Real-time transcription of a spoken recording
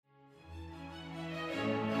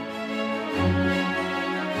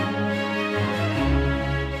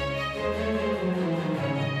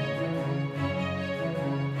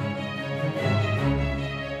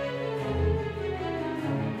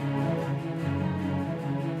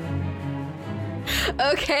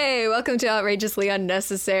Okay, welcome to Outrageously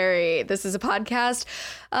Unnecessary. This is a podcast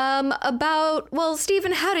about, well,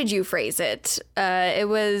 Stephen, how did you phrase it? It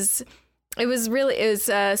was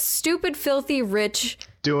stupid, filthy, rich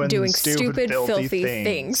doing stupid filthy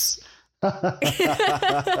things.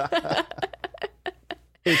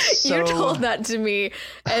 You told that to me,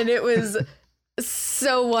 and it was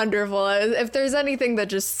so wonderful. If there's anything that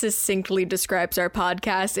just succinctly describes our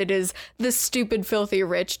podcast, it is the stupid, filthy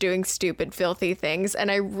rich doing stupid, filthy things. And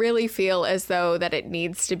I really feel as though that it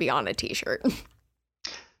needs to be on a t-shirt.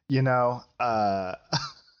 You know, I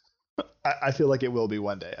feel like it will be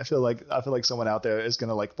one day. I feel like someone out there is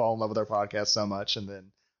gonna like fall in love with our podcast so much, and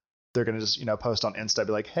then they're gonna just post on Insta,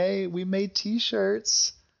 be like, "Hey, we made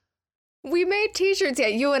t-shirts." We made t-shirts. Yeah,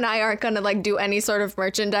 you and I aren't going to like do any sort of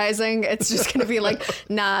merchandising. It's just going to be like,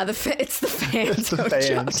 nah, it's the fans. It's the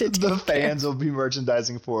fans. The fans will be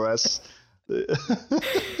merchandising for us.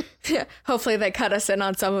 Yeah, hopefully they cut us in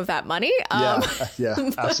on some of that money. Yeah,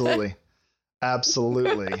 absolutely.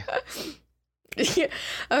 Absolutely. Yeah.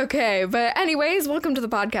 Okay, but anyways, welcome to the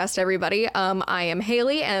podcast, everybody. I am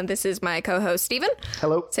Haley, and this is my co-host, Stephen.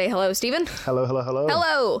 Hello. Say hello, Stephen. Hello.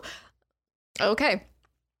 Hello. Okay.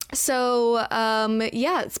 So,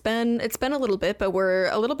 yeah, it's been a little bit, but we're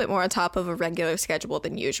a little bit more on top of a regular schedule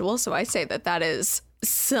than usual. So I say that is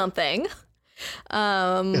something.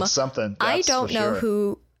 It's something. I don't know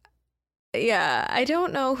who. Yeah, I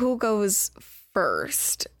don't know who goes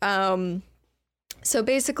first. So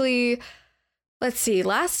basically, let's see.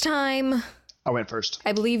 Last time I went first.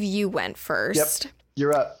 I believe you went first. Yep.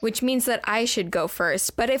 You're up. Which means that I should go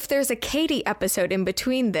first. But if there's a Katie episode in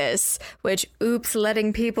between this, which, oops,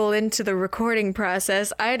 letting people into the recording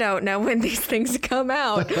process, I don't know when these things come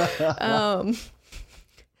out.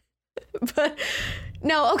 But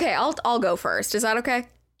no, okay, I'll go first. Is that okay?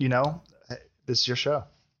 This is your show.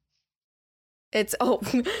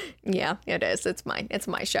 Yeah, it is. It's mine. It's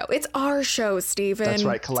my show. It's our show, Stephen. That's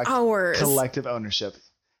right. Ours. Collective ownership.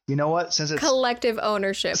 You know what? Since it's collective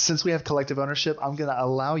ownership. Since we have collective ownership, I'm going to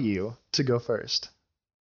allow you to go first.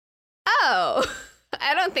 Oh,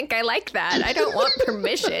 I don't think I like that. I don't want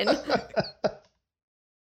permission.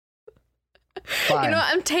 Fine. You know what?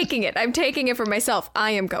 I'm taking it. I'm taking it for myself.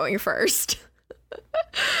 I am going first.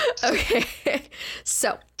 Okay.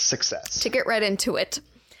 So, success. To get right into it.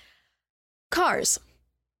 Cars.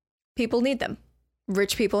 People need them.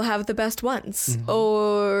 Rich people have the best ones,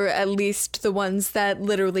 or at least the ones that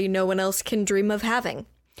literally no one else can dream of having.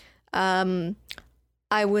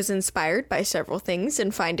 I was inspired by several things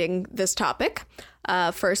in finding this topic.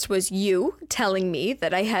 First was you telling me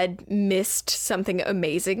that I had missed something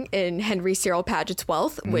amazing in Henry Cyril Paget's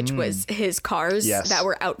Wealth, which was his cars that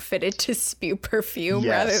were outfitted to spew perfume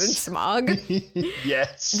rather than smog.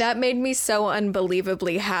 Yes. That made me so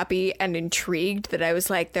unbelievably happy and intrigued that I was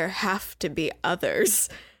like, there have to be others.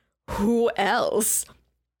 Who else?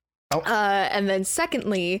 Oh. And then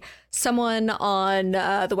secondly, someone on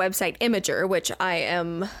the website Imager, which I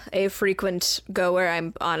am a frequent goer,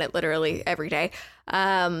 I'm on it literally every day,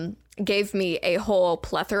 gave me a whole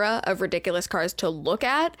plethora of ridiculous cars to look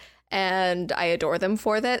at. And I adore them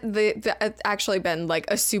for that. They've actually been like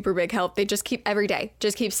a super big help. They just keep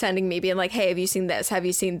sending me being like, hey, have you seen this? Have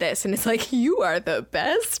you seen this? And it's like, you are the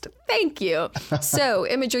best. Thank you. So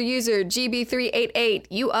Imager user GB388,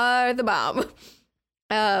 you are the bomb.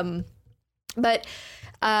 But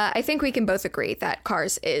I think we can both agree that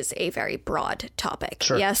cars is a very broad topic.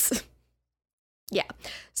 Sure. Yes. Yeah.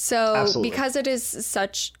 So Absolutely. because it is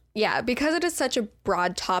such a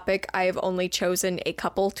broad topic, I've only chosen a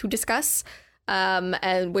couple to discuss.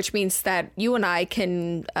 And which means that you and I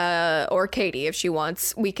can, or Katie, if she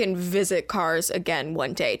wants, we can visit cars again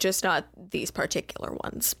one day, just not these particular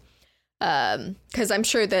ones. 'Cause I'm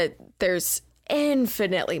sure that there's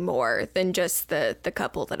infinitely more than just the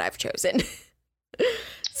couple that I've chosen.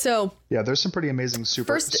 So yeah, there's some pretty amazing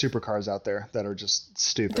supercars out there that are just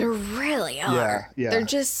stupid. There really are. Yeah. They're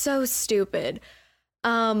just so stupid.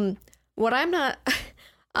 What I'm not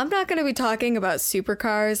going to be talking about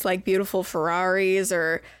supercars like beautiful Ferraris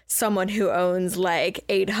or someone who owns like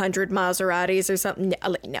 800 Maseratis or something.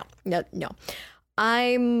 No.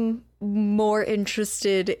 I'm more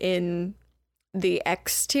interested in the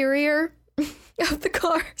exterior of the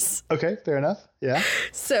cars. Okay, fair enough. Yeah.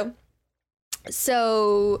 So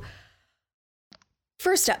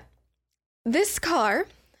first up, this car,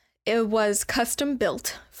 it was custom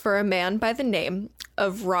built for a man by the name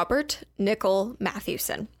of Robert Nicol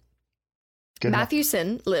Mathewson.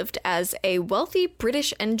 Mathewson lived as a wealthy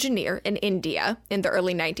British engineer in India in the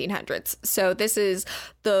early 1900s. So this is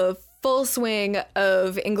the full swing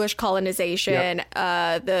of English colonization.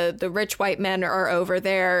 Yep. The rich white men are over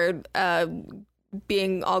there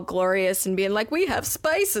being all glorious and being like, we have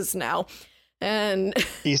spices now. And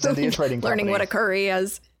East India Trading learning Company. what a curry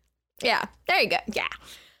is. Yeah, there you go.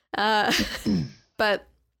 Yeah. But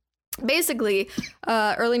basically,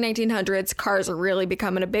 early 1900s, cars are really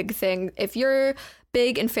becoming a big thing. If you're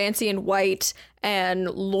big and fancy and white and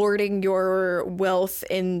lording your wealth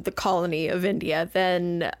in the colony of India,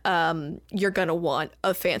 then you're going to want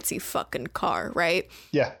a fancy fucking car, right?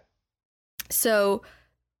 Yeah. So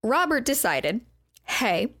Robert decided,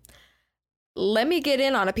 hey, let me get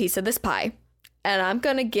in on a piece of this pie, and I'm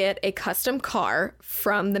going to get a custom car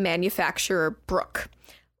from the manufacturer Brooke.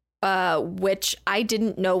 Which I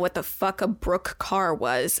didn't know what the fuck a Brooke car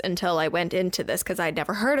was until I went into this, because I'd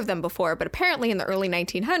never heard of them before. But apparently in the early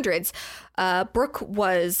 1900s, Brooke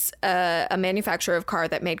was a manufacturer of car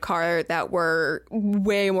that made cars that were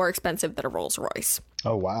way more expensive than a Rolls Royce.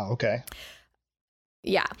 Oh, wow. Okay.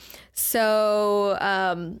 Yeah.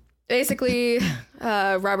 So basically,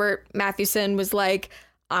 Robert Mathewson was like,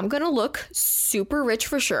 I'm going to look super rich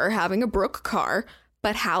for sure having a Brooke car,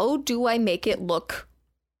 but how do I make it look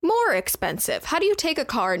more expensive? How do you take a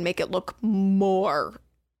car and make it look more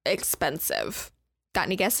expensive? Got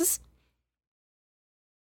any guesses?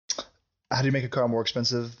 How do you make a car more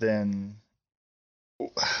expensive than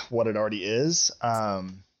what it already is?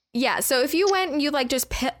 Yeah, so if you went and you like just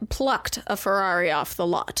plucked a Ferrari off the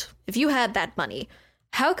lot, if you had that money,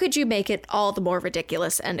 how could you make it all the more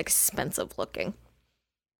ridiculous and expensive looking?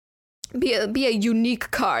 Be a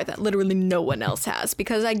unique car that literally no one else has,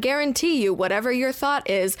 because I guarantee you, whatever your thought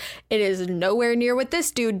is, it is nowhere near what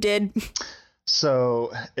this dude did.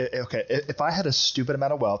 So, okay, if I had a stupid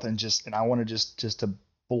amount of wealth and I wanted just to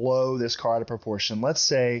blow this car out of proportion, let's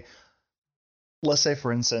say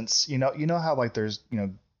for instance, you know how like there's,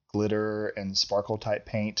 glitter and sparkle type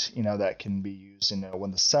paint, that can be used,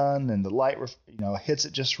 when the sun and the light, hits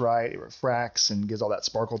it just right, it refracts and gives all that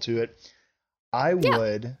sparkle to it. I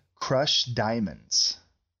would crush diamonds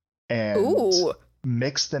and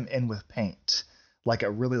mix them in with paint, like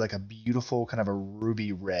a beautiful kind of a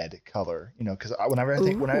ruby red color, because whenever I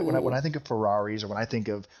think when I think of Ferraris, or when I think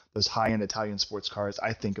of those high-end Italian sports cars,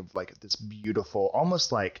 I think of like this beautiful,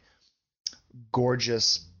 almost like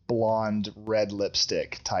gorgeous blonde red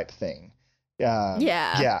lipstick type thing.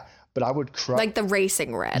 Yeah, but I would crush like the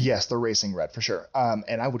racing red. Yes, the racing red for sure.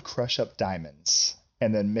 And I would crush up diamonds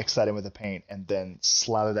and then mix that in with the paint and then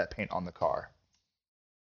slather that paint on the car.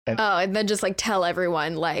 And then just like tell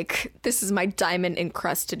everyone like, this is my diamond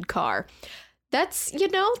encrusted car. That's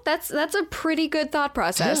a pretty good thought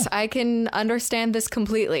process. Yeah. I can understand this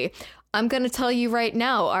completely. I'm going to tell you right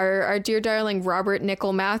now, our dear darling Robert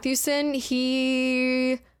Nickel Mathewson,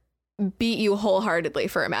 he beat you wholeheartedly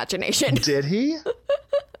for imagination. Did he?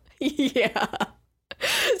 Yeah.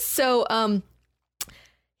 So,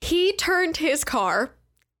 he turned his car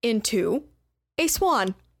into a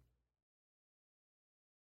swan.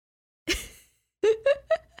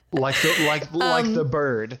 like the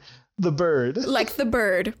bird. The bird. Like the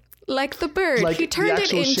bird. Like he turned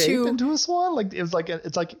it into a swan. Like it's like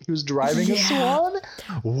he was driving a swan.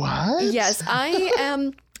 What? Yes,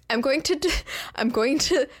 I'm going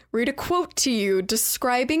to read a quote to you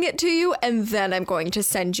describing it to you, and then I'm going to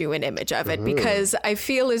send you an image of it, because I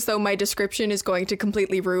feel as though my description is going to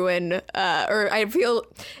completely ruin,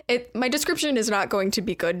 my description is not going to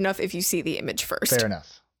be good enough if you see the image first. Fair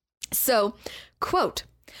enough. So, quote,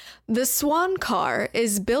 "The Swan car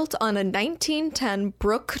is built on a 1910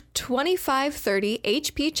 Brooke 2530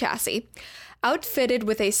 HP chassis, outfitted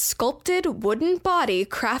with a sculpted wooden body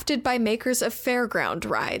crafted by makers of fairground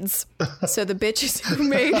rides." So the bitches who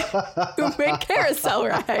made carousel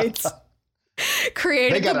rides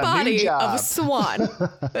created the body of a swan.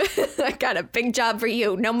 I got a big job for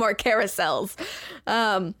you. No more carousels.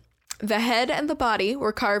 The head and the body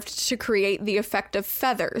were carved to create the effect of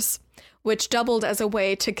feathers, which doubled as a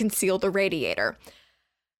way to conceal the radiator.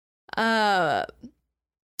 And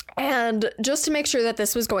just to make sure that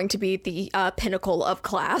this was going to be the pinnacle of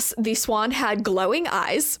class, the swan had glowing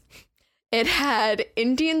eyes. It had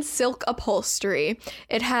Indian silk upholstery.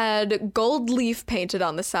 It had gold leaf painted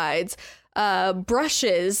on the sides.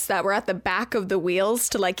 Brushes that were at the back of the wheels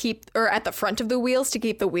to like keep, or at the front of the wheels to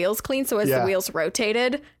keep the wheels clean. So as the wheels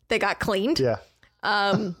rotated, they got cleaned. Yeah.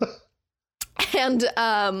 And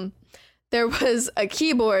there was a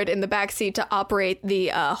keyboard in the backseat to operate the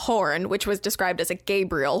horn, which was described as a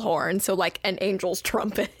Gabriel horn, so like an angel's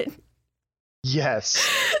trumpet. Yes.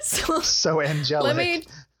 So angelic.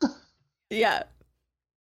 Yeah.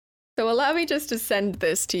 So allow me just to send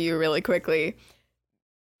this to you really quickly.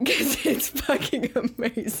 because it's fucking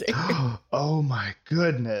amazing. Oh my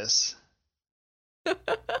goodness.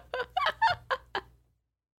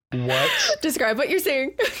 What? Describe what you're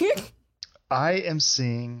seeing. I am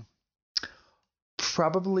seeing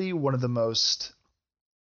probably one of the most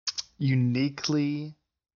uniquely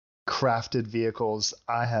crafted vehicles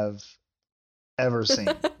I have ever seen.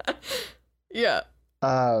 Yeah.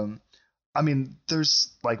 I mean,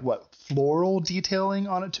 there's like what floral detailing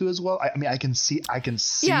on it too as well. I mean, I can see.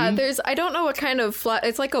 Yeah, I don't know what kind of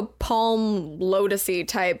it's like a palm lotusy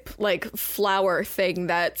type like flower thing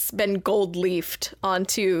that's been gold leafed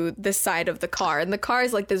onto the side of the car, and the car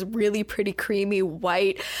is like this really pretty creamy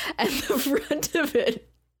white, and the front of it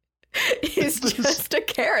is just a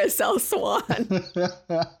carousel swan.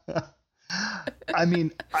 I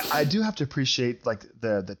mean, I do have to appreciate like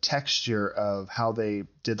the texture of how they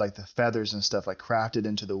did like the feathers and stuff like crafted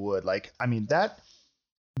into the wood. Like, I mean, that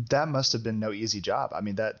must have been no easy job. I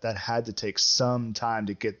mean, that had to take some time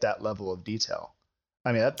to get that level of detail.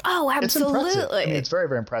 I mean, absolutely. It's impressive. I mean, it's very,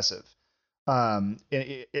 very impressive. I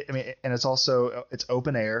mean, and it's also, it's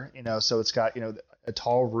open air, you know, so it's got, you know, a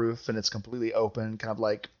tall roof and it's completely open, kind of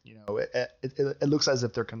like, you know, it looks as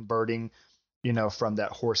if they're converting, you know, from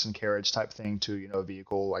that horse and carriage type thing to, you know, a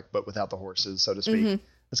vehicle, like, but without the horses, so to speak. Mm-hmm.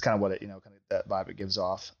 That's kind of what it, you know, kind of that vibe it gives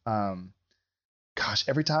off. Gosh,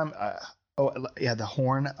 every time, the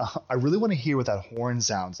horn. I really want to hear what that horn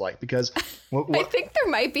sounds like, because I think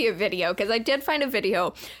there might be a video, because I did find a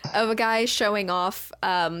video of a guy showing off.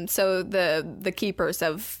 So the keepers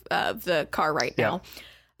of the car right now.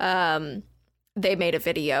 Yeah. They made a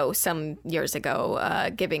video some years ago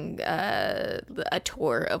giving a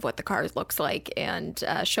tour of what the car looks like and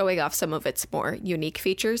showing off some of its more unique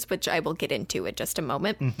features, which I will get into in just a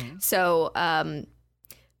moment. Mm-hmm. So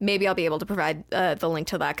maybe I'll be able to provide the link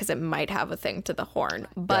to that, because it might have a thing to the horn.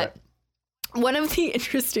 But one of the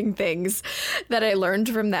interesting things that I learned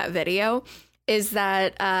from that video is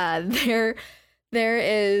that there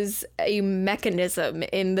is a mechanism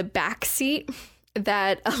in the back seat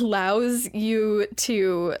that allows you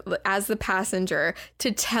to, as the passenger,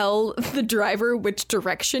 to tell the driver which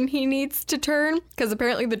direction he needs to turn, because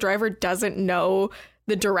apparently the driver doesn't know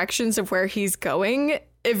the directions of where he's going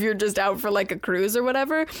if you're just out for like a cruise or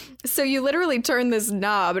whatever. So you literally turn this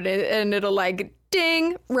knob and it'll like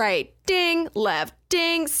ding right, ding left,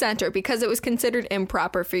 ding center, because it was considered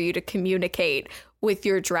improper for you to communicate with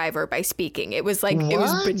your driver by speaking. It was like, It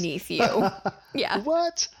was beneath you. Yeah.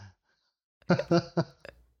 What?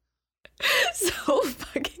 So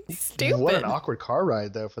fucking stupid. What an awkward car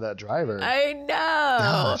ride though for that driver. I know.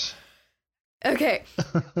 Gosh. Okay,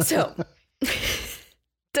 so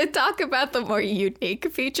to talk about the more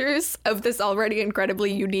unique features of this already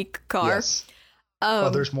incredibly unique car. Yes.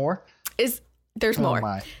 There's more? There's more.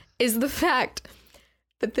 My. Is the fact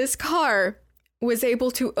that this car was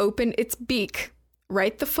able to open its beak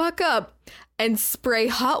right the fuck up and spray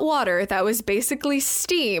hot water that was basically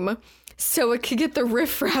steam, so it could get the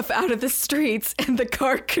riffraff out of the streets and the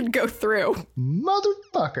car could go through.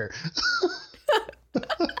 Motherfucker.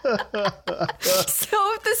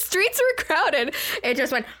 So if the streets were crowded, it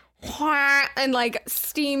just went whah, and like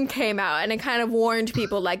steam came out, and it kind of warned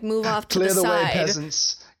people like, move off to the side. Clear the way,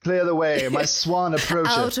 peasants. Clear the way. My swan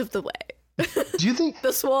approaches. Out of the way. Do you think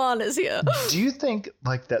the swan is here? Do you think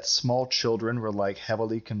like that small children were like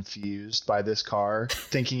heavily confused by this car,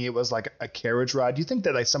 thinking it was like a carriage ride? Do you think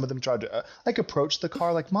that like some of them tried to like approach the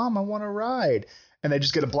car like, "Mom, I want to ride," and they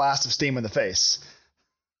just get a blast of steam in the face?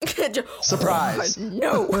 Surprise! Oh,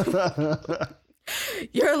 no.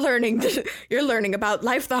 You're learning about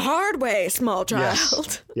life the hard way, small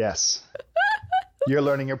child. Yes. You're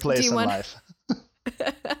learning your place in life.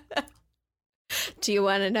 Do you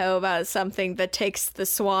want to know about something that takes the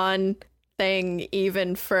swan thing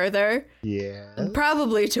even further? Yes.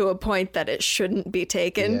 Probably to a point that it shouldn't be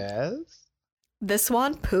taken. Yes. The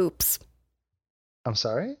swan poops. I'm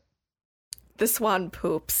sorry? The swan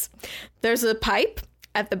poops. There's a pipe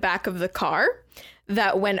at the back of the car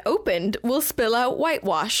that, when opened, will spill out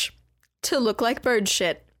whitewash to look like bird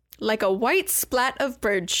shit. Like a white splat of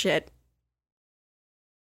bird shit.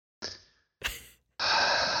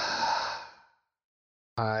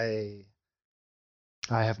 I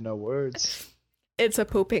have no words. It's a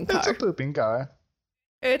pooping car. It's a pooping car.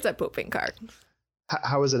 It's a pooping car.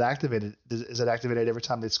 How is it activated? Is it activated every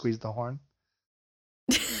time they squeeze the horn?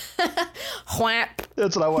 Whap.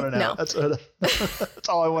 That's what I want to know. No. That's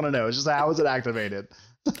all I want to know. It's just how is it activated?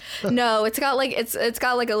 No, it's got like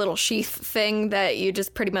a little sheath thing that you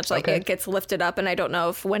just pretty much like it gets lifted up, and I don't know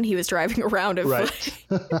if when he was driving around it. Right.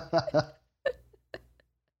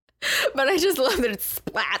 But I just love that it's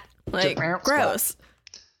splat. Like, gross.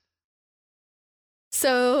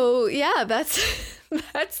 So yeah, that's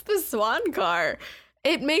that's the Swan car.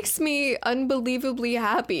 It makes me unbelievably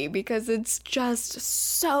happy because it's just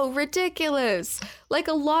so ridiculous. Like,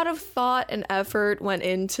 a lot of thought and effort went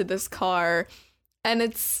into this car, and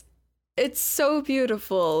it's so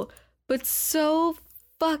beautiful, but so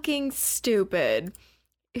fucking stupid.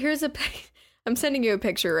 Here's I'm sending you a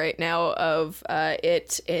picture right now of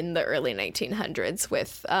it in the early 1900s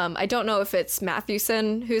with, I don't know if it's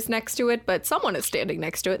Mathewson who's next to it, but someone is standing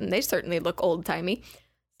next to it, and they certainly look old-timey.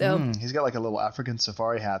 So he's got like a little African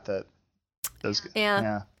safari hat that does.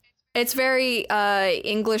 Yeah. It's very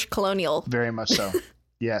English colonial. Very much so.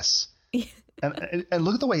 Yes. And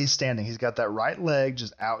look at the way he's standing. He's got that right leg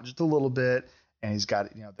just out just a little bit, and he's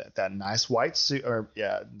got, you know, that nice white suit,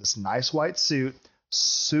 this nice white suit.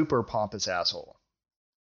 Super pompous asshole.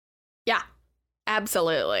 Yeah,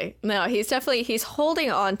 absolutely. No, he's holding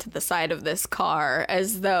on to the side of this car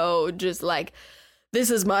as though just like, this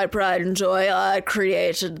is my pride and joy. I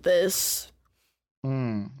created this.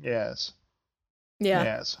 Yes. Yeah.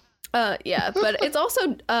 Yes. Yeah, but it's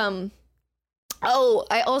also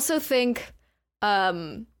I also think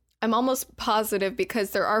I'm almost positive,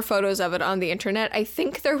 because there are photos of it on the internet. I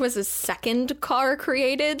think there was a second car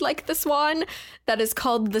created like the Swan that is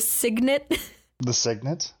called the Signet. The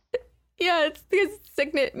Signet? Yeah, it's because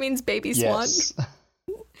Signet means baby swan. Yes.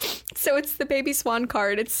 So it's the baby swan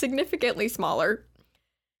car, and it's significantly smaller.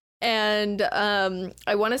 And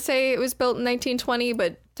I want to say it was built in 1920,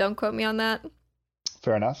 but don't quote me on that.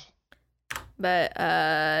 Fair enough.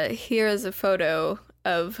 But here is a photo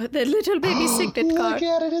of the little baby Signet car. Look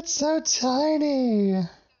at it, it's so tiny.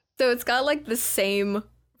 So it's got like the same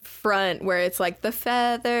front where it's like the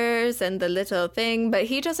feathers and the little thing, but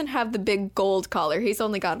he doesn't have the big gold collar. He's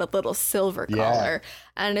only got a little silver collar.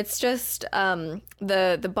 And it's just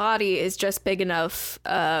the body is just big enough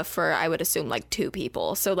for, I would assume, like 2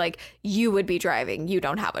 people. So like, you would be driving, you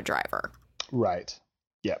don't have a driver. Right.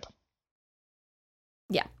 Yep.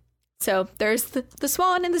 Yeah. So there's the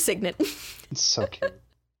Swan and the Signet. It's so cute.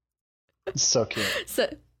 It's so cute. So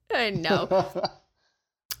I know.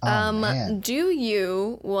 Man. Do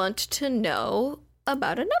you want to know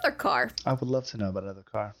about another car? I would love to know about another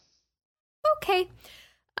car. Okay.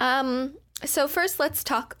 So first let's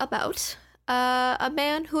talk about a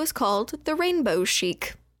man who is called the Rainbow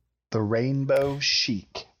Sheik. The Rainbow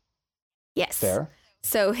Sheik. Yes. Fair.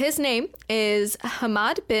 So his name is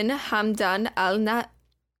Hamad bin Hamdan Al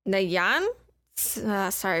Nahyan.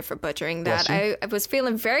 Sorry for butchering that. I was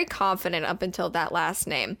feeling very confident up until that last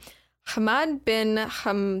name. Hamad bin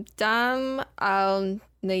Hamdan Al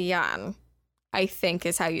Nahyan, I think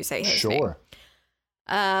is how you say his name. Sure.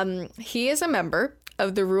 He is a member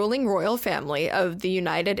of the ruling royal family of the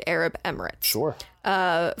United Arab Emirates. Sure.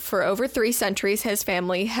 For over 3 centuries, his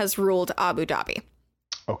family has ruled Abu Dhabi.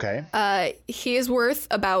 Okay. He is worth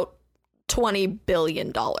about $20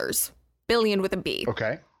 billion. Billion with a B.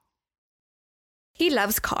 Okay. He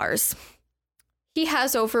loves cars. He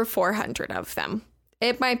has over 400 of them.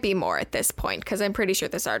 It might be more at this point, because I'm pretty sure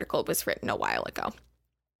this article was written a while ago.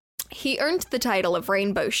 He earned the title of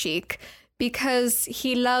Rainbow Sheik because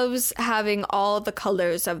he loves having all the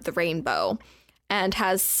colors of the rainbow, and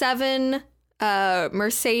has 7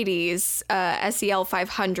 Mercedes SEL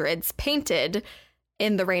 500s painted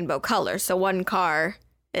in the rainbow color. So one car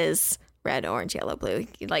is red, orange, yellow, blue,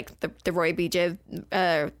 like the Roy B. Jiv,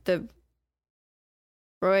 the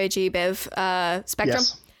Roy G. Biv spectrum.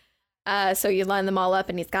 Yes. So you line them all up,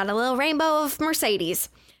 and he's got a little rainbow of Mercedes.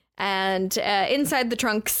 And inside the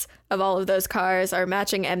trunks of all of those cars are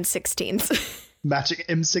matching M16s. Matching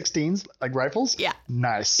M16s, like rifles? Yeah.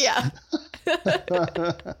 Nice. Yeah.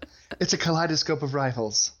 It's a kaleidoscope of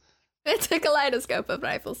rifles. It's a kaleidoscope of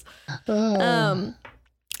rifles. But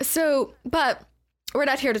we're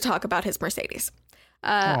not here to talk about his Mercedes.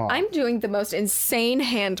 I'm doing the most insane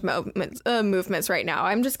hand movements right now.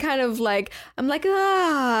 I'm just kind of like,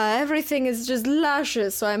 everything is just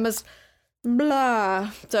luscious, so I must blah.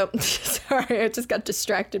 So, sorry, I just got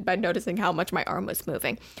distracted by noticing how much my arm was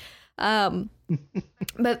moving. But,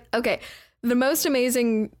 okay, the most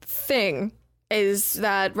amazing thing is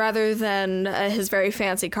that rather than his very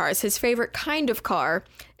fancy cars, his favorite kind of car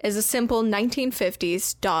is a simple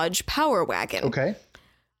 1950s Dodge Power Wagon. Okay.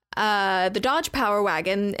 The Dodge Power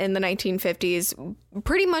Wagon in the 1950s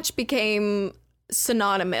pretty much became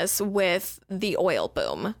synonymous with the oil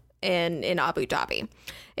boom in Abu Dhabi.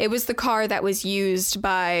 It was the car that was used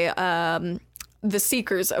by the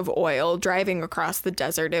seekers of oil driving across the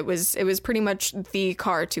desert. It was pretty much the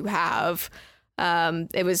car to have.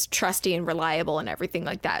 It was trusty and reliable and everything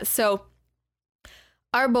like that. So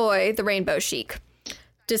our boy, the Rainbow Sheik,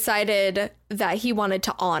 decided that he wanted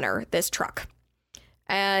to honor this truck.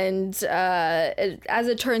 And as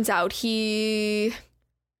it turns out, he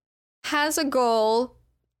has a goal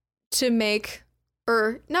to make,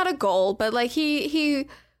 or not a goal, but like he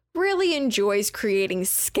really enjoys creating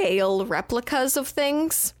scale replicas of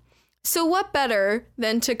things. So what better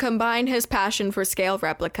than to combine his passion for scale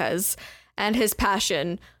replicas and his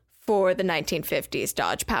passion for the 1950s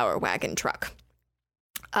Dodge Power Wagon truck,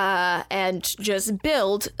 and just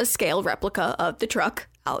build a scale replica of the truck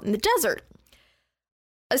out in the desert.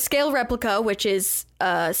 A scale replica which is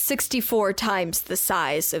 64 times the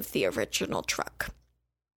size of the original truck.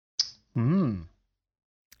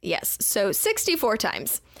 Yes, so 64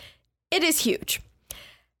 times. It is huge.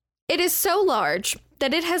 It is so large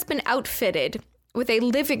that it has been outfitted with a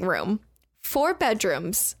living room, 4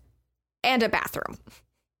 bedrooms, and a bathroom.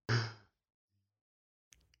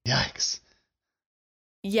 Yikes.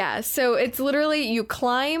 Yeah, so it's literally, you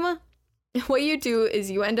climb. What you do is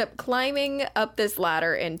you end up climbing up this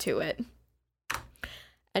ladder into it.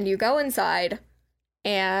 And you go inside,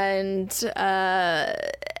 and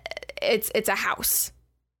it's a house.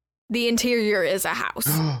 The interior is a house.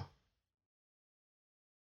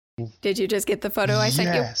 Did you just get the photo I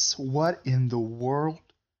sent you? Yes. What in the world?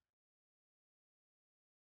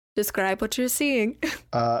 Describe what you're seeing.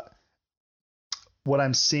 What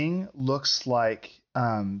I'm seeing looks like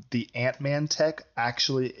the Ant-Man tech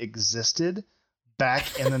actually existed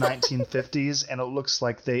back in the 1950s, and it looks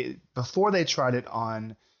like before they tried it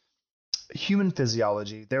on human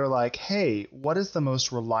physiology, they were like, hey, what is the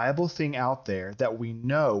most reliable thing out there that we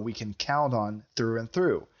know we can count on through and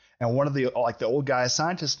through? And one of the old guy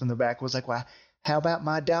scientists in the back was like, well, how about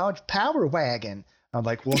my Dodge Power Wagon? I'm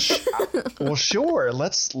like, well, well, sure.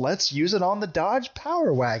 Let's use it on the Dodge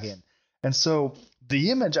Power Wagon. And so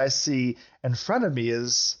the image I see in front of me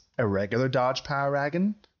is a regular Dodge Power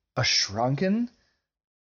Wagon, a shrunken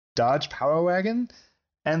Dodge Power Wagon,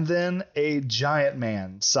 and then a giant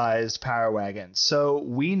man-sized Power Wagon. So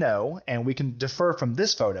we know, and we can defer from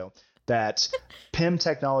this photo, that PIM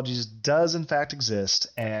Technologies does in fact exist,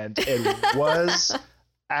 and it was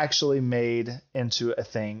actually made into a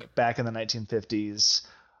thing back in the 1950s.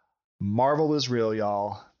 Marvel is real,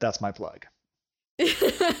 y'all. That's my plug.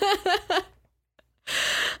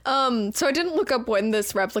 So I didn't look up when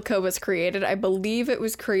this replica was created. I believe it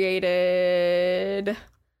was created,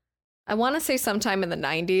 I want to say sometime in the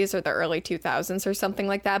 90s or the early 2000s or something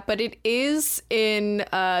like that, but it is in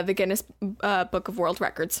the Guinness Book of World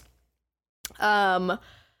Records. Yeah,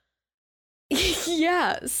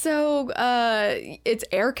 so it's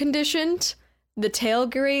air conditioned. The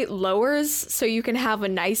tailgate lowers so you can have a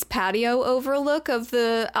nice patio overlook of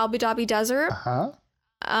the Abu Dhabi desert.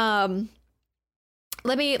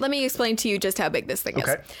 Let me explain to you just how big this thing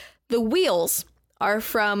is. The wheels are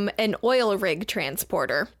from an oil rig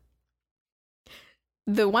transporter.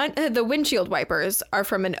 The windshield wipers are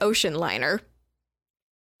from an ocean liner.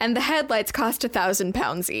 And the headlights cost 1,000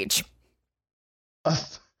 pounds each.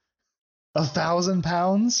 1,000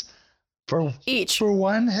 pounds for each for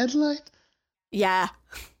one headlight? Yeah.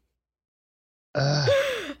 Oh,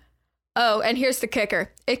 and here's the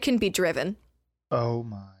kicker. It can be driven. Oh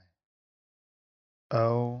my.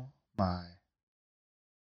 Oh my.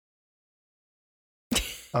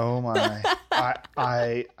 Oh my.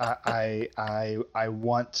 I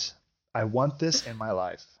want this in my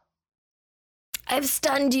life. I've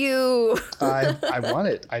stunned you. I want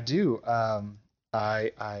it. I do. I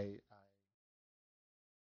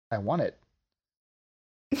want it.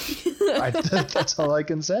 That's all I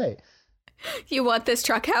can say. You want this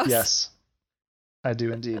truck house? Yes, I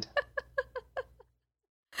do indeed.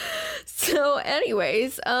 So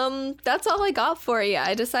anyways, that's all I got for you.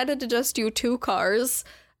 I decided to just do 2 cars.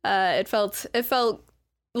 It felt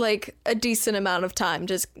like a decent amount of time,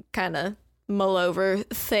 just kind of mull over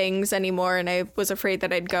things anymore, and I was afraid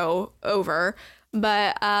that I'd go over.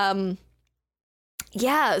 But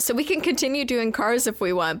yeah, so we can continue doing cars if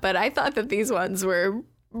we want, but I thought that these ones were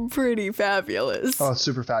pretty fabulous. Oh, it's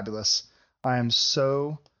super fabulous. I am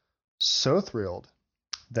so thrilled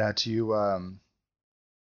that you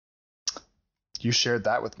shared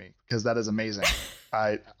that with me, because that is amazing.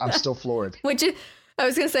 I'm still floored. I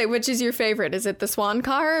was gonna say, which is your favorite? Is it the Swan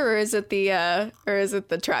car or is it the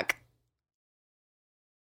truck?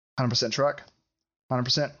 100% truck.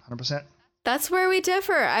 100%. That's where we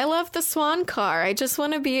differ. I love the Swan car. I just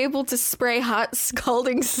want to be able to spray hot,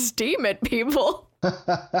 scalding steam at people. Get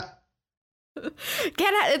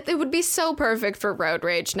out! It would be so perfect for road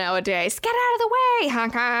rage nowadays. Get out of the way,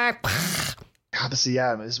 honker! God, see,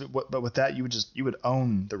 yeah, but with that, you would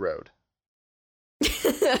own the road.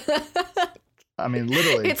 I mean,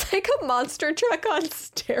 literally. It's like a monster truck on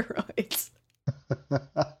steroids.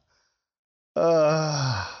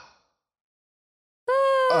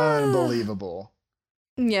 Unbelievable.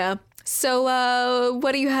 Yeah. So,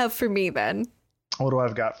 what do you have for me then? What do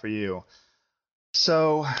I've got for you?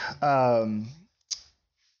 So,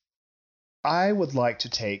 I would like to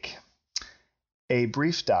take a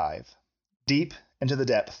brief dive deep into the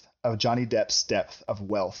depth of Johnny Depp's depth of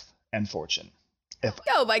wealth and fortune.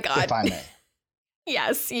 Oh my God. If I may.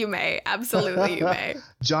 Yes, you may. Absolutely, you may.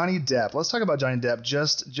 Johnny Depp. Let's talk about Johnny Depp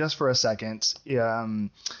just for a second.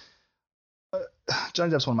 Johnny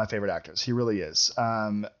Depp's one of my favorite actors. He really is.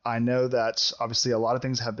 I know that obviously a lot of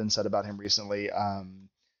things have been said about him recently.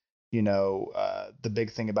 The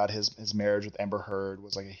big thing about his marriage with Amber Heard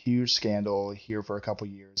was like a huge scandal here for a couple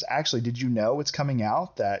years. Actually, did you know it's coming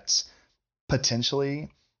out that potentially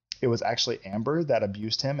it was actually Amber that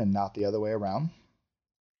abused him and not the other way around?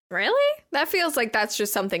 Really? That feels like that's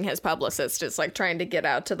just something his publicist is like trying to get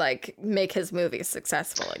out to like make his movie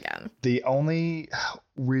successful again. The only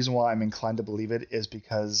reason why I'm inclined to believe it is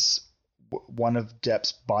because one of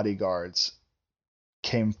Depp's bodyguards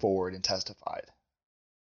came forward and testified.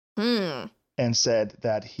 And said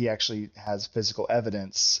that he actually has physical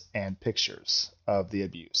evidence and pictures of the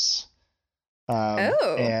abuse.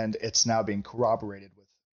 And it's now being corroborated with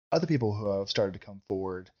other people who have started to come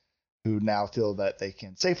forward, who now feel that they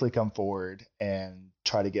can safely come forward and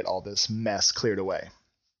try to get all this mess cleared away.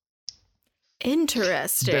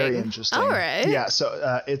 Interesting. Very interesting. All right. Yeah.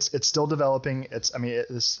 So it's still developing. It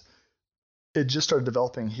just started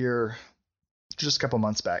developing here just a couple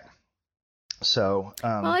months back. So,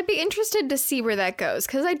 well, I'd be interested to see where that goes,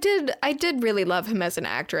 because I did really love him as an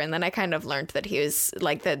actor, and then I kind of learned that he was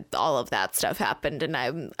like that all of that stuff happened, and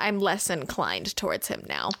I'm less inclined towards him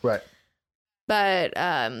now. Right. But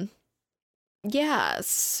yeah.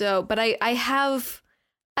 So, but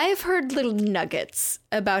I've heard little nuggets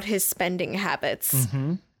about his spending habits,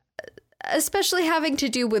 especially having to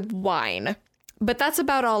do with wine. But that's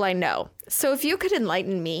about all I know. So if you could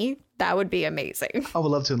enlighten me, that would be amazing. I would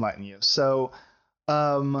love to enlighten you. So,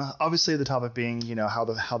 obviously the topic being, how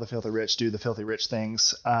the filthy rich do the filthy rich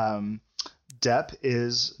things. Depp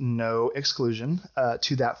is no exclusion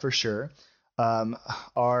to that for sure.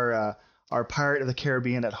 Our Pirate of the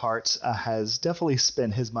Caribbean at heart has definitely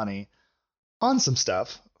spent his money on some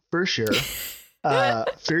stuff for sure.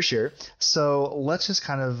 For sure. So let's just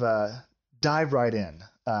kind of dive right in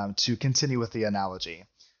to continue with the analogy.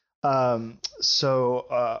 According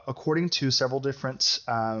to several different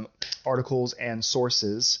articles and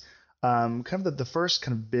sources, kind of the first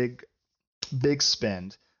kind of big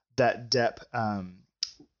spend that Depp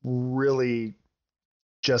really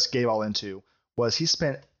just gave all into was he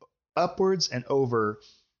spent upwards and over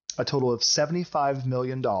a total of $75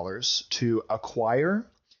 million to acquire,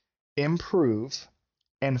 improve,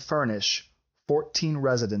 and furnish 14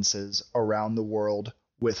 residences around the world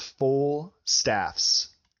with full staffs.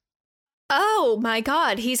 Oh my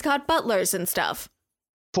God, he's got butlers and stuff.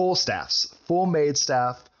 Full staffs, full maid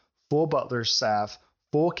staff, full butler staff,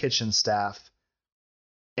 full kitchen staff.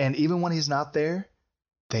 And even when he's not there,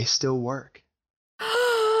 they still work.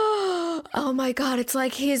 Oh my God, it's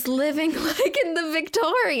like he's living like in the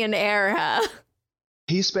Victorian era.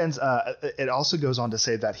 He spends, it also goes on to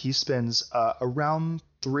say that he spends around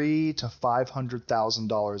 $300,000 to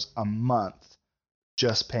 $500,000 a month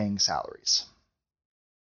just paying salaries.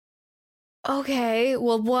 Okay,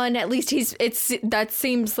 well, at least that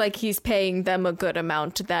seems like he's paying them a good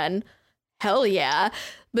amount then. Hell yeah.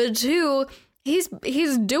 But two, he's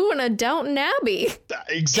doing a Downton Abbey.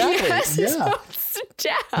 Exactly. He has his own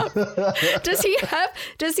staff. Does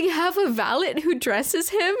he have a valet who dresses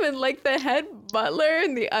him, and like the head butler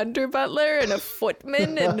and the under butler and a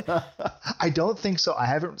footman? And I don't think so. I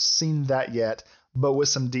haven't seen that yet, but with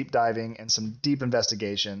some deep diving and some deep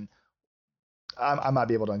investigation, I might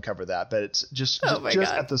be able to uncover that, but it's just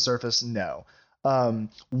at the surface, no.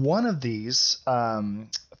 One of these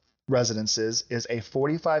residences is a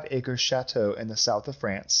 45-acre chateau in the south of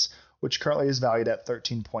France, which currently is valued at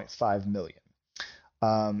 $13.5 million.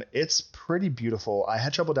 It's pretty beautiful. I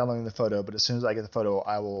had trouble downloading the photo, but as soon as I get the photo,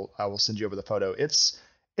 I will send you over the photo. It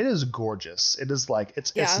is gorgeous. It is like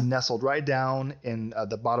it's nestled right down in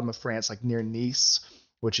the bottom of France, like near Nice,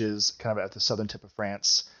 which is kind of at the southern tip of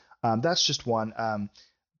France. That's just one.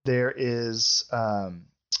 There is a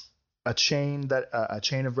chain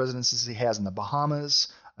of residences he has in the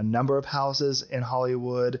Bahamas, a number of houses in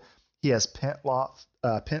Hollywood. He has penthouse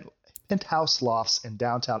lofts in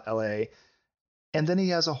downtown LA, and then he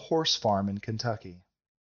has a horse farm in Kentucky.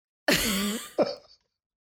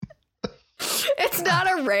 It's not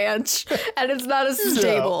a a ranch, and it's not a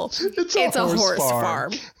stable. No, it's a horse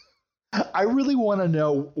farm. I really want to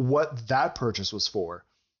know what that purchase was for.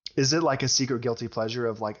 Is it like a secret guilty pleasure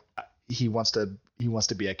of like he wants to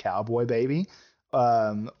be a cowboy baby,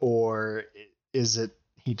 or is it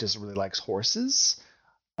he just really likes horses?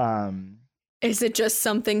 Is it just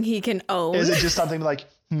something he can own? Is it just something like,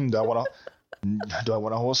 do I want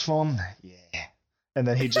a horse farm? Yeah, and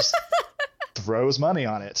then he just throws money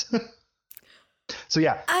on it. So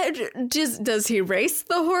yeah. Does he race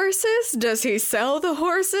the horses? Does he sell the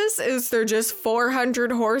horses? Is there just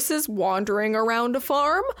 400 horses wandering around a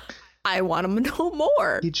farm? I want to know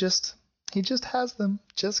more. He just has them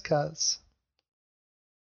just 'cause.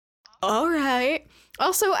 All right.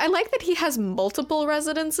 Also, I like that he has multiple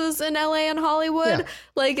residences in LA and Hollywood. Yeah.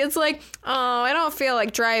 Like, it's like, oh, I don't feel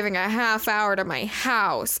like driving a half hour to my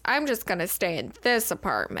house. I'm just going to stay in this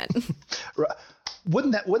apartment.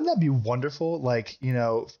 Wouldn't that be wonderful? Like, you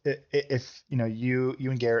know, if you know you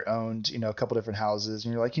and Garrett owned, you know, a couple different houses,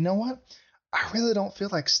 and you're like, you know what, I really don't feel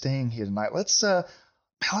like staying here tonight. Let's go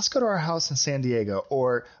to our house in San Diego,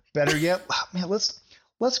 or better yet, man,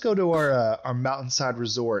 let's go to our mountainside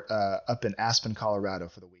resort up in Aspen, Colorado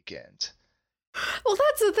for the weekend. Well,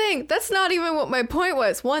 that's the thing. That's not even what my point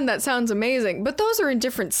was. One, that sounds amazing, but those are in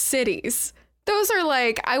different cities. Those are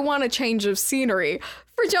like, I want a change of scenery.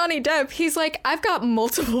 For Johnny Depp, he's like, I've got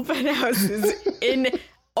multiple penthouses in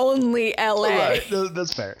only LA. Right,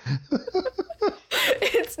 that's fair.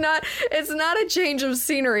 It's not a change of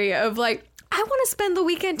scenery of like, I want to spend the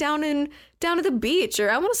weekend down at the beach,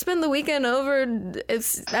 or I want to spend the weekend over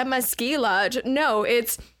at my ski lodge. No,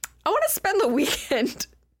 it's I want to spend the weekend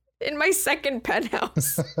in my second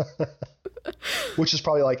penthouse. Which is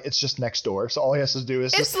probably like, it's just next door. So all he has to do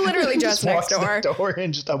is it's literally just next door.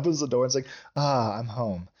 And just opens the door and it's like, I'm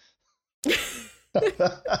home.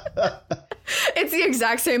 It's the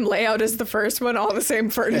exact same layout as the first one, all the same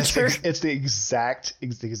furniture. It's the exact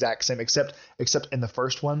same, except in the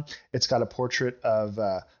first one, it's got a portrait of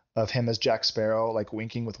him as Jack Sparrow, like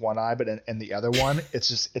winking with one eye, but in the other one,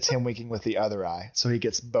 it's him winking with the other eye. So he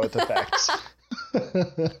gets both effects.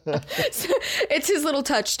 It's his little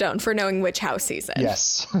touchstone for knowing which house he's in.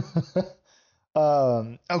 Yes.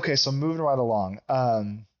 Okay, so moving right along.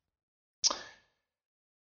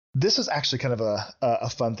 This is actually kind of a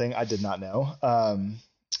fun thing I did not know.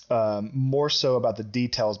 More so about the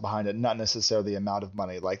details behind it, not necessarily the amount of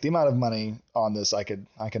money. Like the amount of money on this, I can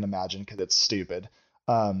imagine because it's stupid.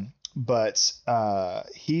 But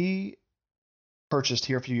he purchased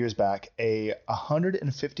here a few years back a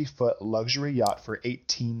 150-foot luxury yacht for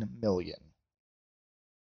 $18 million.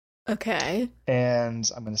 Okay.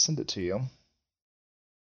 And I'm going to send it to you.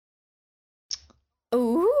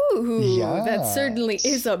 Ooh, yes. That certainly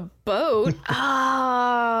is a boat.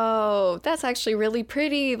 Oh, that's actually really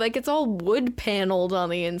pretty. Like it's all wood paneled on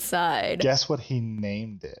the inside. Guess what he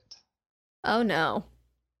named it? Oh no.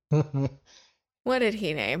 What did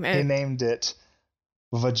he name it? He named it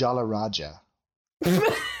Vajalaraja.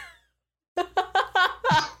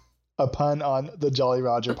 A pun on the Jolly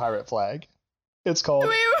Roger pirate flag. It's called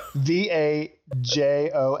Vajoliroja.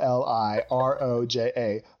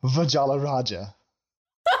 Vajalaraja.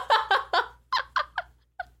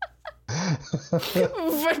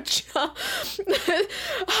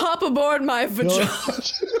 Hop aboard my vagina.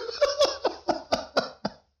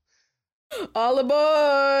 All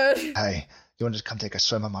aboard. Hey, you want to just come take a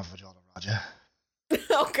swim on my vagina, Roger?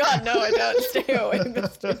 Oh God, no! I don't. Stay away,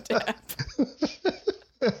 Mr. Depp.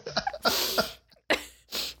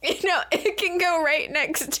 You know, it can go right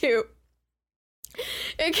next to.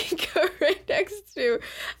 It can go right next to.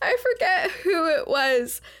 I forget who it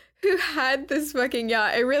was who had this fucking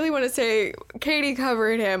yacht. I really want to say Katie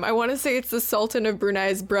covered him. I want to say it's the Sultan of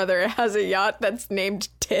Brunei's brother has a yacht that's named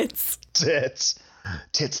Tits. Tits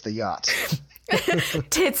the yacht.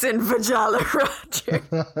 Tits and Vajala Roger.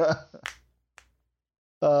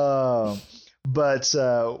 But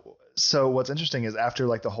so what's interesting is after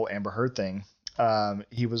like the whole Amber Heard thing,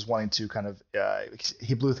 he was wanting to kind of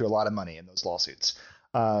he blew through a lot of money in those lawsuits.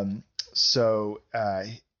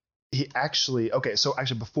 He actually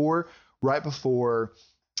right before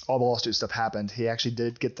all the lawsuit stuff happened, he actually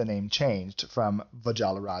did get the name changed from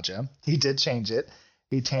Vajalaraja. He did change it.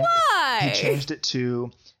 Why? He changed it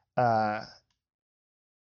to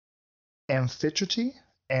Amphitrite.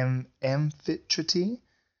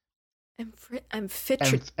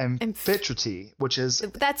 Amphitrite, which is...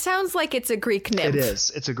 That sounds like it's a Greek nymph. It is.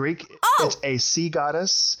 It's a Greek... Oh! It's a sea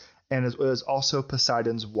goddess, and it was also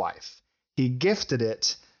Poseidon's wife. He gifted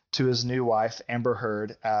it to his new wife, Amber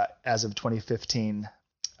Heard, as of 2015,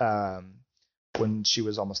 when she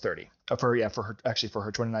was almost 30. For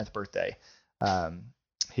her 29th birthday.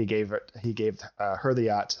 He gave her the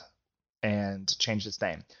yacht and changed its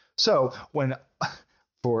name. So when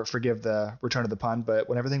forgive the return of the pun, but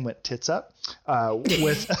when everything went tits up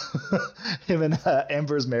with him and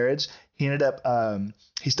Amber's marriage, he ended up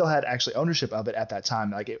he still had actually ownership of it at that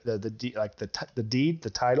time, like the deed, the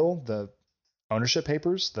title, the ownership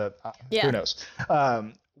papers, who knows,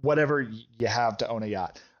 whatever you have to own a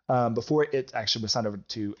yacht. Before it actually was signed over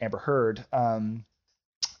to Amber Heard,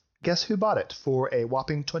 guess who bought it for a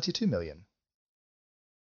whopping $22 million?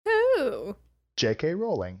 Who? J.K.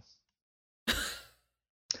 Rowling.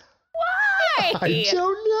 Why? I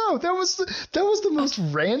don't know. That was the most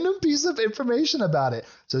random piece of information about it. It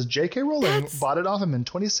says J.K. Rowling bought it off him in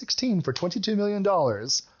 2016 for $22 million.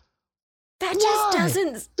 That just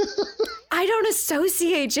doesn't... I don't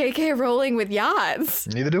associate J.K. Rowling with yachts.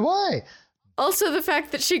 Neither do I. Also, the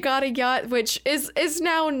fact that she got a yacht, which is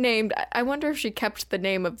now named... I wonder if she kept the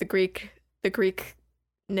name of the Greek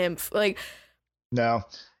nymph. Like, no.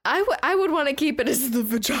 I would want to keep it as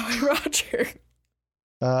the Jolly Roger.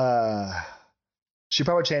 She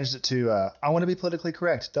probably changed it to, I want to be politically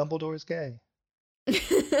correct. Dumbledore's gay.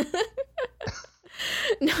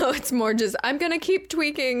 No, it's more just, I'm going to keep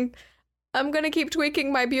tweaking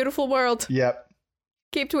my beautiful world. Yep.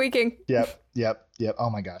 Keep tweaking. Yep. Oh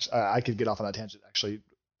my gosh. I could get off on that tangent. Actually,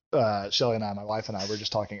 Shelly and I, my wife and I, were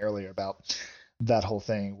just talking earlier about that whole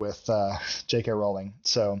thing with J.K. Rowling.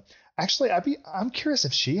 So actually, I'm curious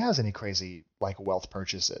if she has any crazy like wealth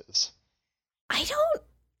purchases.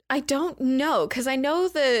 I don't know, because I know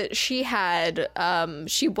that she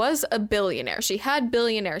was a billionaire. She had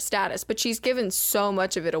billionaire status, but she's given so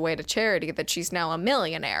much of it away to charity that she's now a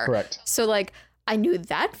millionaire. Correct. So, like, I knew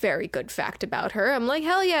that very good fact about her. I'm like,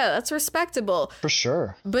 hell yeah, that's respectable. For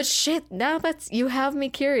sure. But shit, now you have me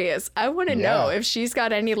curious. I want to know if she's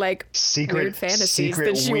got any, like, weird fantasies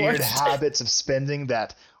that she weird wants habits of spending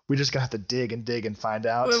that we just gonna have to dig and find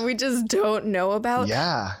out. But we just don't know about.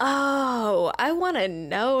 Yeah. Oh, I want to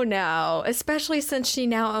know now, especially since she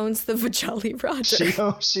now owns the Vajali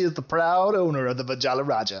Raja. She is the proud owner of the Vajali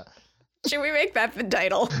Raja. Should we make that the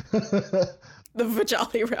title? The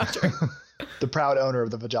Vajali Raja. The proud owner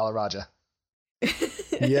of the Vajali Raja.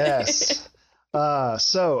 Yes.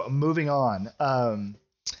 So moving on.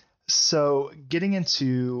 So getting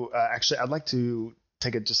into actually, I'd like to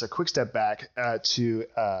take just a quick step back to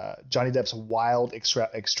Johnny Depp's wild,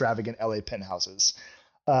 extravagant LA penthouses.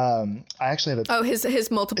 I actually have his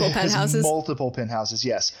multiple penthouses. His multiple penthouses,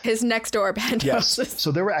 yes. His next door penthouses. Yes.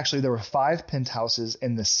 So there were 5 penthouses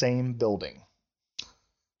in the same building.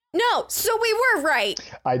 No, so we were right.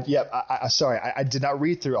 Sorry, I did not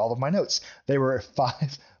read through all of my notes. There were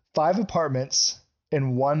five apartments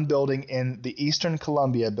in one building in the Eastern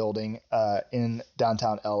Columbia building in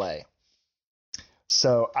downtown LA.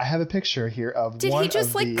 So I have a picture here of Did one he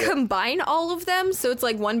just combine all of them so it's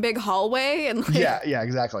like one big hallway and like... Yeah,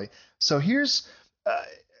 exactly. So here's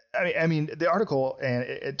I mean the article, and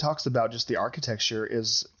it talks about just the architecture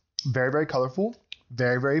is very, very colorful,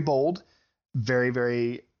 very, very bold, very,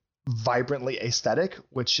 very vibrantly aesthetic,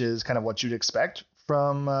 which is kind of what you'd expect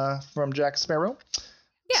from Jack Sparrow.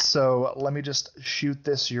 Yeah. So let me just shoot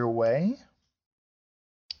this your way.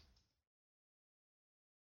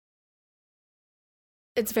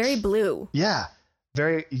 It's very blue. Yeah,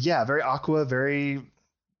 very aqua, very,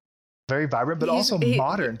 very vibrant, but also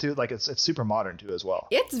modern too. Like it's super modern too as well.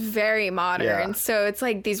 It's very modern. Yeah. So it's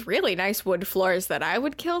like these really nice wood floors that I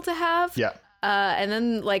would kill to have. Yeah. And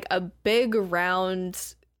then like a big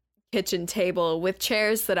round kitchen table with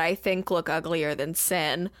chairs that I think look uglier than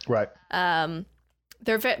sin. Right.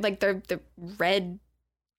 They're the red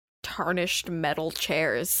tarnished metal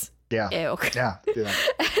chairs. Yeah. Ew. Yeah.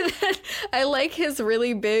 And then I like his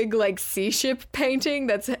really big like sea ship painting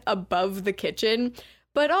that's above the kitchen.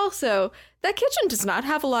 But also, that kitchen does not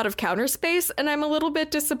have a lot of counter space, and I'm a little bit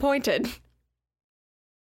disappointed.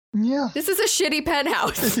 Yeah. This is a shitty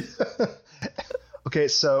penthouse. Okay,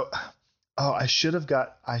 so I should have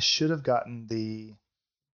gotten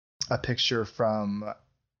a picture from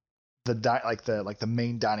the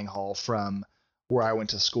main dining hall from where I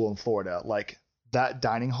went to school in Florida. Like that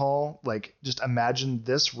dining hall, like just imagine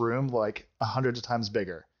this room like 100 times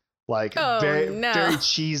bigger. Like very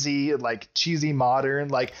cheesy, like cheesy modern.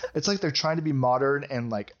 Like it's like they're trying to be modern and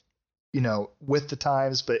like, with the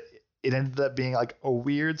times, but it ended up being like a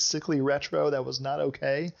weird, sickly retro that was not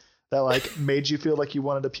okay. That like made you feel like you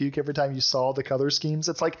wanted to puke every time you saw the color schemes.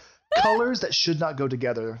 It's like colors that should not go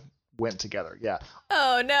together went together. Yeah.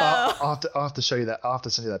 Oh no. I'll have to show you that. I'll have to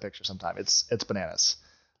send you that picture sometime. It's bananas.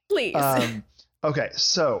 Please. Okay,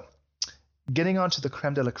 so getting on to the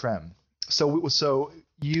creme de la creme. So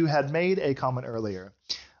you had made a comment earlier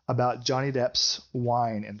about Johnny Depp's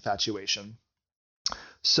wine infatuation.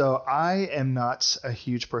 So I am not a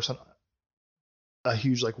huge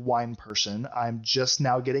like wine person. I'm just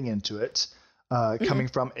now getting into it. Coming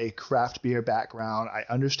from a craft beer background, I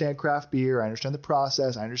understand craft beer. I understand the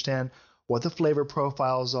process. I understand what the flavor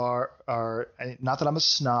profiles are. Not that I'm a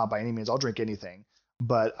snob by any means. I'll drink anything,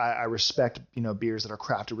 but I respect beers that are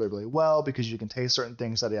crafted really, really well because you can taste certain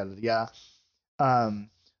things.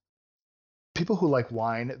 People who like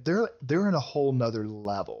wine, they're in a whole nother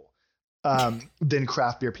level than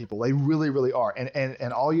craft beer people. They really, really are.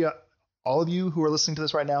 And all of you who are listening to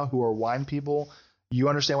this right now who are wine people, you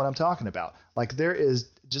understand what I'm talking about. Like there is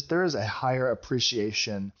a higher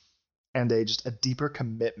appreciation and a deeper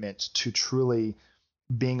commitment to truly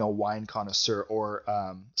being a wine connoisseur or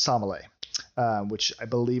sommelier, which I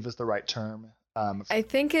believe is the right term. I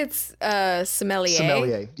think it's sommelier.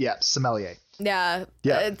 Sommelier, yeah, sommelier. Yeah.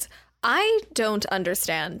 I don't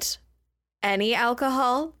understand any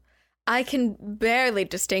alcohol. I can barely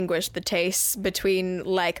distinguish the tastes between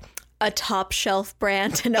like a top shelf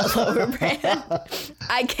brand and a lower brand.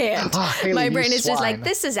 I can't. Oh, Haley, my brain is just like,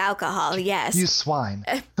 this is alcohol, yes. You swine.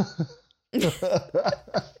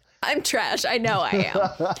 I'm trash. I know I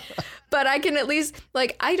am. But I can at least,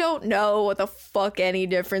 like, I don't know what the fuck any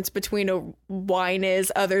difference between a wine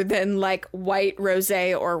is other than, like, white,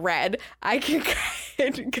 rosé, or red. I can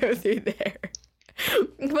kind of go through there.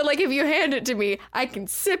 But, like, if you hand it to me, I can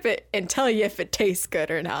sip it and tell you if it tastes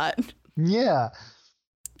good or not. Yeah.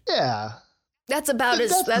 That's about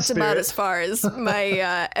as far as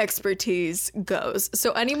my expertise goes.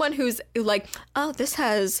 So anyone who's like, oh, this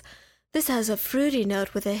has a fruity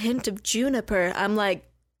note with a hint of juniper. I'm like,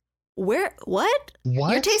 what?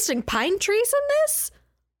 You're tasting pine trees in this?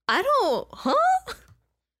 I don't,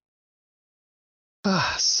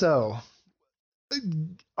 So,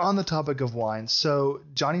 on the topic of wine, so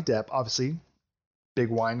Johnny Depp, obviously, big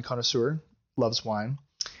wine connoisseur, loves wine.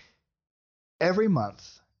 Every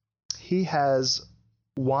month, he has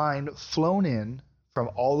wine flown in from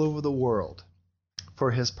all over the world for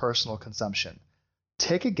his personal consumption.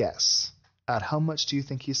 Take a guess at how much do you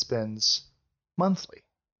think he spends monthly?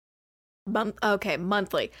 Okay,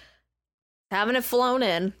 monthly. Having it flown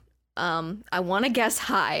in. I want to guess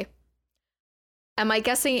high. Am I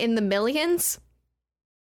guessing in the millions?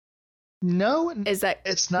 No. Is that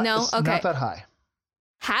it's not? No, it's okay. Not that high.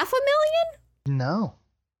 500,000? No.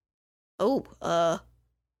 Oh,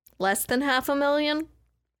 less than 500,000?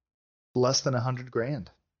 Less than $100,000.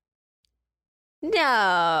 No,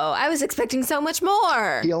 I was expecting so much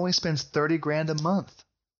more. He only spends $30,000 a month.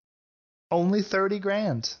 Only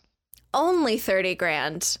 $30,000. Only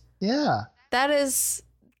 $30,000. Yeah. That's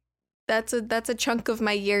a chunk of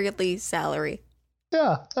my yearly salary.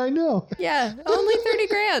 Yeah, I know. Yeah, only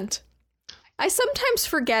 $30,000. I sometimes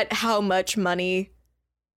forget how much money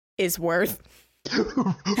is worth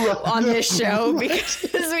on this show because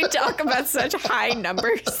we talk about such high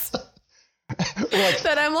numbers. Like,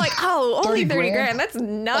 that I'm like, oh, only $30,000. That's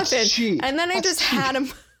nothing. That's cheap. And then I just had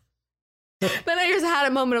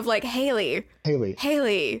a moment of like, Haley,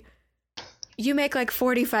 you make like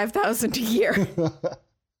 $45,000 a year.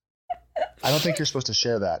 I don't think you're supposed to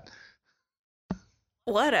share that.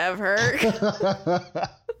 Whatever.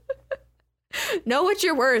 Know what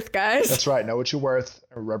you're worth, guys. That's right. Know what you're worth.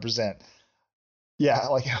 Represent. Yeah,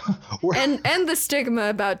 like and the stigma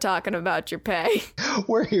about talking about your pay.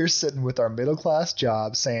 We're here sitting with our middle class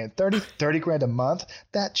job saying $30,000 a month.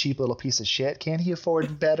 That cheap little piece of shit. Can he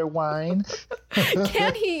afford better wine?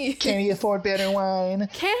 Can he afford better wine?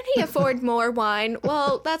 Can he afford more wine?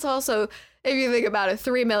 Well, that's also, if you think about it,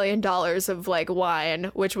 $3 million of like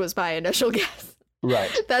wine, which was my initial guess.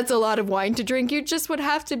 Right. That's a lot of wine to drink. You just would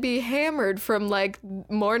have to be hammered from like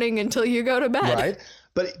morning until you go to bed. Right.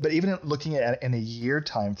 But even looking at in a year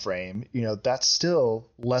time frame, that's still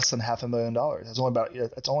less than $500,000.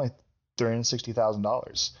 It's only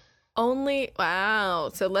 $360,000. Only,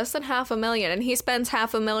 wow. So less than $500,000, and he spends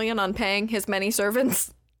 $500,000 on paying his many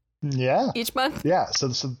servants. Yeah. Each month. Yeah. So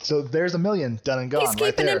there's $1 million done and gone. He's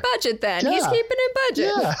keeping in budget then. Yeah. He's keeping in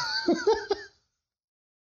budget. Yeah.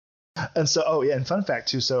 And so, and fun fact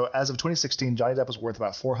too. So as of 2016, Johnny Depp was worth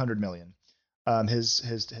about $400 million.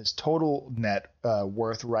 His total net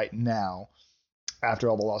worth right now, after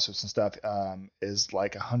all the lawsuits and stuff, is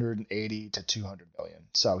like 180 to 200 million.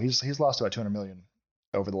 So he's lost about 200 million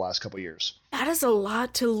over the last couple of years. That is a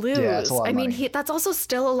lot to lose. Yeah, it's a lot of money. That's also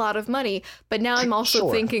still a lot of money. But now I'm also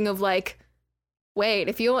thinking of like, wait,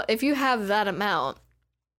 if you have that amount,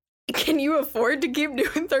 can you afford to keep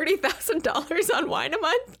doing $30,000 on wine a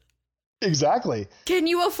month? Exactly. Can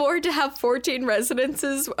you afford to have 14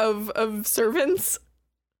 residences of servants?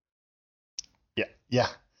 Yeah.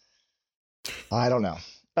 I don't know.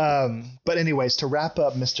 But anyways, to wrap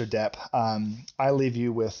up Mr. Depp, I leave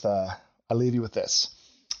you with this.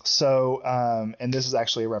 So, and this is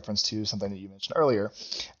actually a reference to something that you mentioned earlier.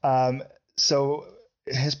 So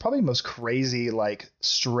his probably most crazy, like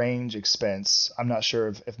strange expense, I'm not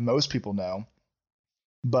sure if most people know,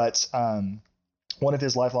 but one of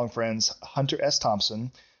his lifelong friends, Hunter S.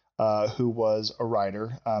 Thompson, who was a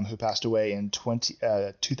writer who passed away in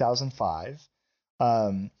 2005,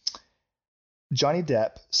 Johnny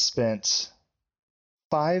Depp spent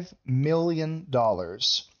 $5 million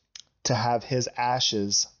to have his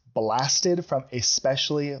ashes blasted from a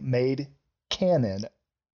specially made cannon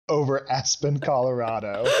over Aspen,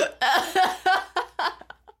 Colorado.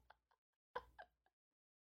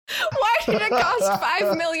 Why did it cost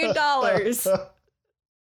 $5 million?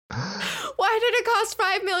 Why did it cost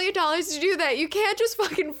 $5 million to do that? You can't just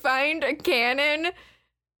fucking find a cannon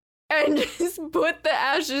and just put the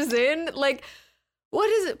ashes in. Like, what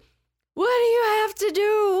is it? What do you have to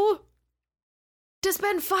do to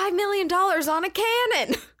spend $5 million on a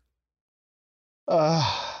cannon?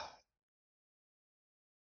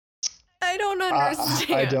 I don't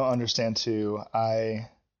understand. I don't understand too. I'm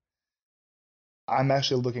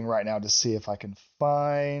actually looking right now to see if I can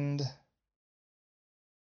find.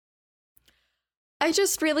 I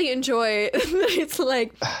just really enjoy it's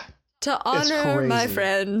like to honor my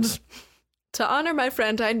friend. To honor my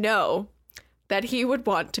friend, I know that he would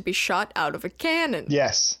want to be shot out of a cannon.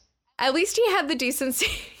 Yes. At least he had the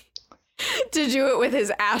decency to do it with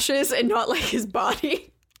his ashes and not like his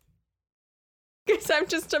body. Because I'm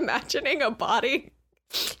just imagining a body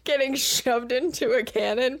getting shoved into a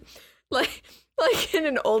cannon like in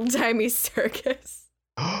an old-timey circus.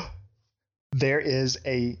 There is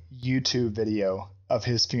a YouTube video of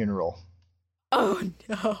his funeral. Oh,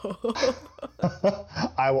 no.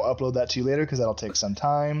 I will upload that to you later because that'll take some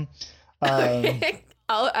time.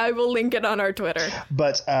 I will link it on our Twitter.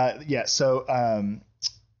 But so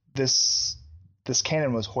this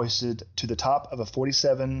cannon was hoisted to the top of a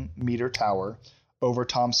 47-meter tower over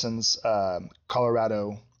Thompson's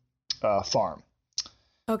Colorado farm.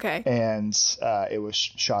 Okay. And it was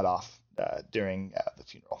shot off during the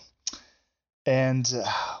funeral. And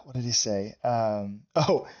what did he say?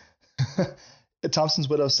 Thompson's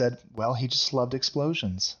widow said, well, he just loved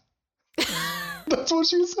explosions. That's what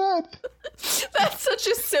she said. That's such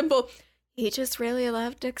a simple. He just really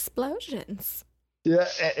loved explosions. Yeah,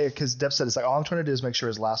 because Depp said, it's like, all I'm trying to do is make sure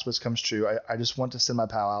his last wish comes true. I just want to send my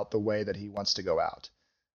pal out the way that he wants to go out.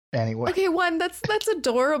 Anyway. Okay, that's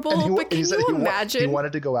adorable, but can you imagine? He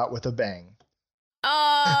wanted to go out with a bang.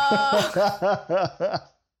 Oh.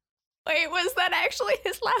 Wait, was that actually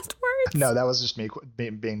his last words? No, that was just me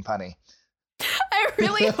being punny. I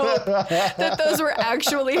really hope that those were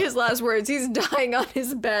actually his last words. He's dying on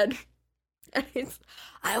his bed. And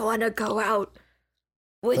I want to go out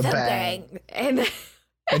with a bang. And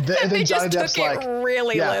then Johnny Depp's like,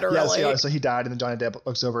 really literally. Yeah, so he died, and then Johnny Depp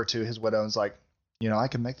looks over to his widow and is like, I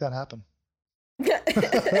can make that happen.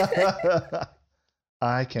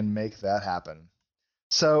 I can make that happen.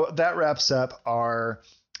 So that wraps up our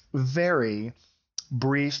very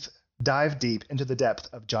brief dive deep into the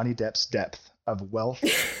depth of Johnny Depp's depth of wealth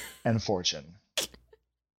and fortune.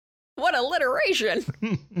 What alliteration.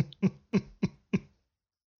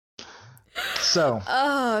 So.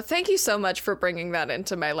 Thank you so much for bringing that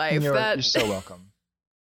into my life. You're so welcome.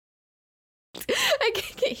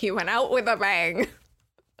 He went out with a bang.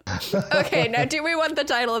 Okay, now do we want the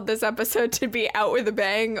title of this episode to be Out with a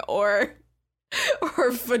Bang or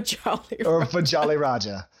Vajali Raja? Or Vajali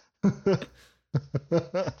Raja.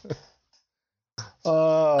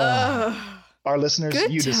 Our listeners,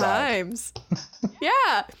 good you decide. Times.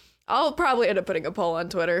 Yeah, I'll probably end up putting a poll on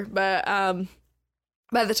Twitter, but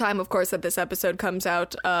by the time, of course, that this episode comes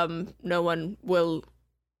out, no one will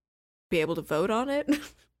be able to vote on it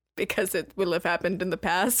because it will have happened in the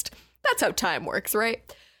past. That's how time works, right?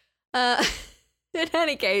 In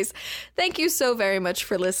any case, thank you so very much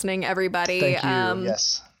for listening, everybody. Thank you.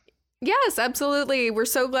 Yes. Yes, absolutely. We're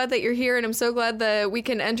so glad that you're here, and I'm so glad that we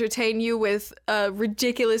can entertain you with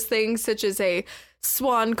ridiculous things such as a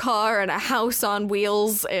swan car and a house on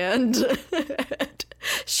wheels and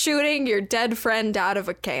shooting your dead friend out of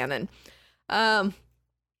a cannon.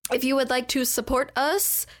 If you would like to support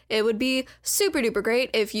us, it would be super duper great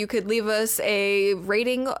if you could leave us a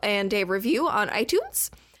rating and a review on iTunes.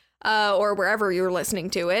 or wherever you're listening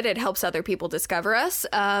to it. It helps other people discover us.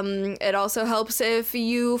 It also helps if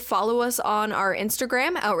you follow us on our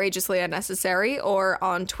Instagram, Outrageously Unnecessary, or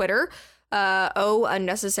on Twitter,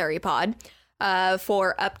 Unnecessary Pod.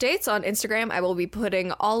 For updates on Instagram, I will be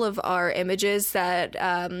putting all of our images that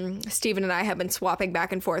Steven and I have been swapping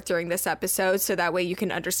back and forth during this episode, so that way you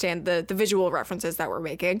can understand the visual references that we're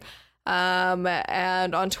making.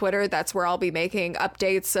 And on Twitter, that's where I'll be making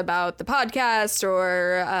updates about the podcast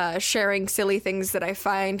or sharing silly things that I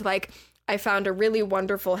find. Like, I found a really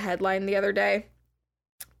wonderful headline the other day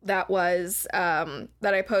that was that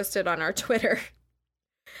I posted on our Twitter.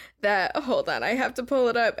 That, hold on, I have to pull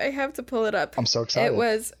it up. I'm so excited. It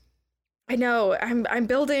was, I know, I'm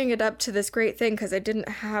building it up to this great thing because I didn't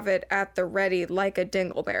have it at the ready like a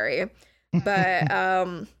dingleberry.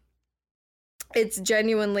 But it's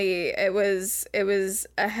genuinely, it was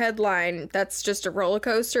a headline that's just a roller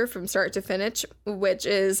coaster from start to finish, which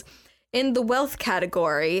is in the wealth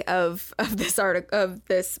category of this article, of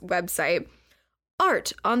this website.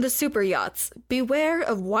 Art on the super yachts. Beware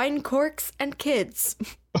of wine corks and kids.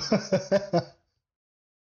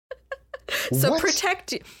 So What?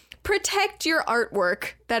 protect your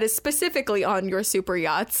artwork that is specifically on your super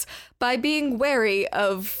yachts by being wary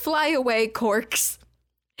of flyaway corks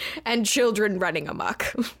and children running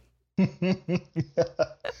amok.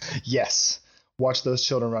 Yes. Watch those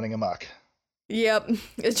children running amok. Yep.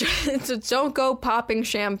 It's don't go popping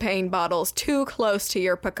champagne bottles too close to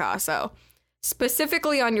your Picasso.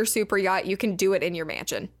 Specifically on your super yacht, you can do it in your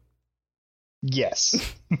mansion.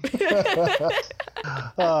 Yes.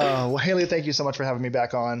 Well, Haley, thank you so much for having me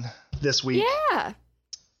back on this week. Yeah.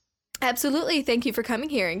 Absolutely. Thank you for coming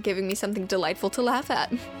here and giving me something delightful to laugh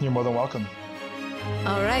at. You're more than welcome.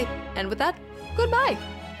 All right. And with that, goodbye.